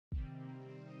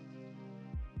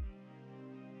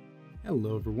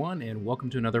Hello everyone, and welcome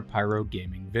to another Pyro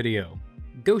Gaming video.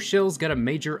 Ghost Shells got a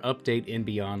major update in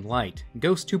Beyond Light.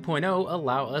 Ghost 2.0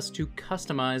 allow us to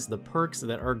customize the perks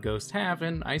that our ghosts have,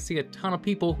 and I see a ton of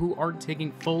people who aren't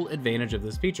taking full advantage of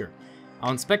this feature.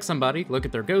 I'll inspect somebody, look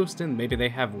at their ghost, and maybe they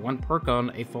have one perk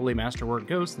on a fully masterwork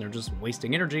ghost and they're just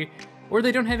wasting energy, or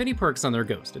they don't have any perks on their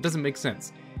ghost. It doesn't make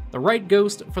sense. The right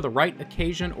ghost for the right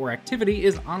occasion or activity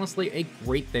is honestly a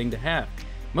great thing to have.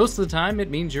 Most of the time, it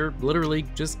means you're literally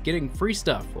just getting free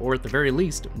stuff, or at the very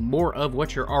least, more of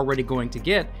what you're already going to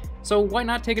get, so why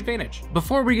not take advantage?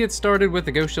 Before we get started with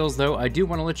the Ghost Shells though, I do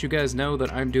want to let you guys know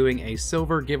that I'm doing a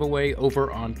silver giveaway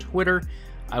over on Twitter.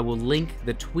 I will link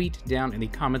the tweet down in the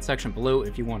comment section below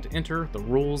if you want to enter. The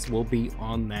rules will be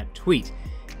on that tweet.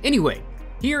 Anyway,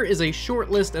 here is a short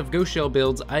list of Ghost Shell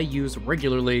builds I use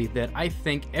regularly that I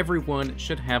think everyone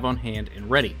should have on hand and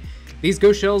ready. These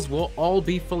Ghost Shells will all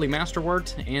be fully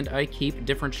masterworked, and I keep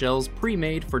different shells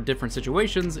pre-made for different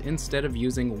situations instead of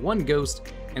using one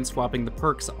ghost and swapping the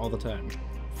perks all the time.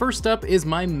 First up is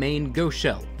my main Ghost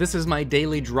Shell. This is my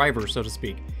daily driver, so to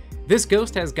speak. This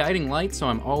ghost has Guiding Light, so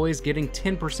I'm always getting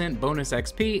 10% bonus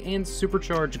XP, and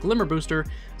Supercharged Glimmer Booster,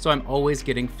 so I'm always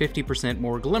getting 50%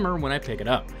 more Glimmer when I pick it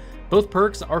up. Both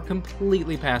perks are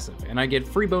completely passive, and I get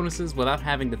free bonuses without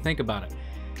having to think about it.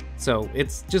 So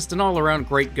it's just an all-around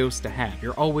great ghost to have.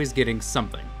 You're always getting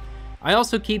something. I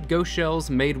also keep Ghost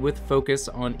Shells made with focus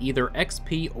on either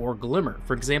XP or Glimmer.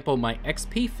 For example, my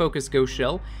XP focus Ghost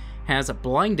Shell has a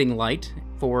Blinding Light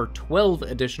for 12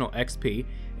 additional XP,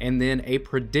 and then a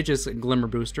Prodigious Glimmer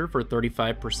Booster for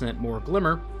 35% more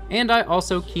Glimmer. And I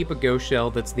also keep a Ghost Shell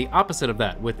that's the opposite of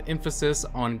that, with emphasis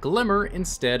on Glimmer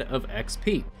instead of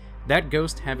XP. That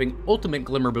ghost having Ultimate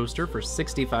Glimmer Booster for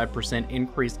 65%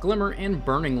 increased Glimmer and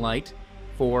Burning Light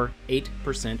for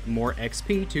 8% more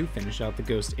XP to finish out the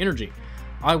ghost energy.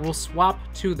 I will swap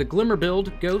to the Glimmer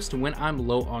build ghost when I'm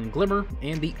low on Glimmer,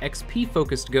 and the XP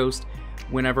focused ghost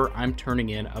whenever I'm turning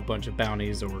in a bunch of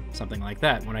bounties or something like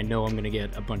that, when I know I'm going to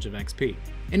get a bunch of XP.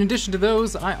 In addition to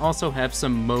those, I also have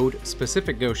some mode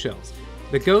specific Ghost Shells.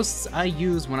 The ghosts I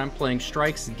use when I'm playing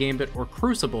Strikes, Gambit, or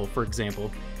Crucible, for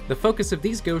example. The focus of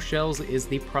these Ghost Shells is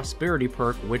the Prosperity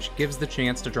perk, which gives the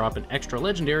chance to drop an extra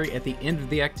legendary at the end of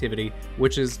the activity,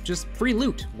 which is just free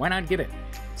loot. Why not get it?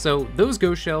 So those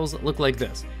Ghost Shells look like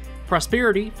this.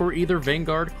 Prosperity for either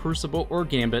Vanguard, Crucible, or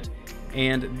Gambit,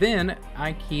 and then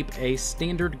I keep a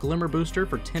standard Glimmer Booster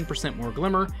for 10% more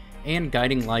Glimmer, and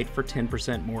Guiding Light for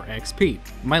 10% more XP.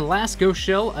 My last Ghost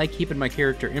Shell I keep in my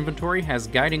character inventory has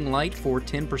Guiding Light for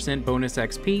 10% bonus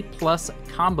XP plus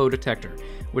Combo Detector,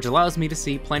 which allows me to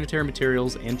see planetary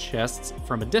materials and chests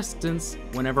from a distance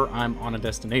whenever I'm on a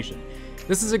destination.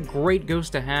 This is a great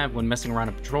ghost to have when messing around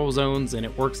in patrol zones, and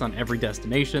it works on every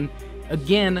destination.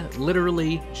 Again,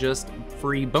 literally just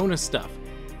free bonus stuff.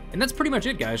 And that's pretty much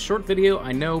it, guys. Short video,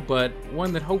 I know, but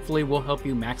one that hopefully will help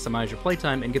you maximize your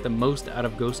playtime and get the most out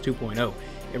of Ghost 2.0.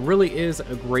 It really is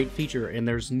a great feature, and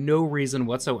there's no reason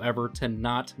whatsoever to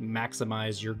not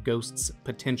maximize your ghost's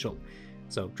potential.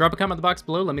 So drop a comment in the box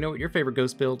below, let me know what your favorite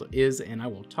ghost build is, and I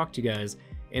will talk to you guys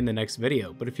in the next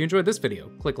video. But if you enjoyed this video,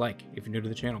 click like. If you're new to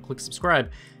the channel, click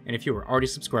subscribe. And if you are already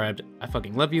subscribed, I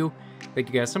fucking love you. Thank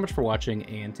you guys so much for watching,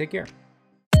 and take care.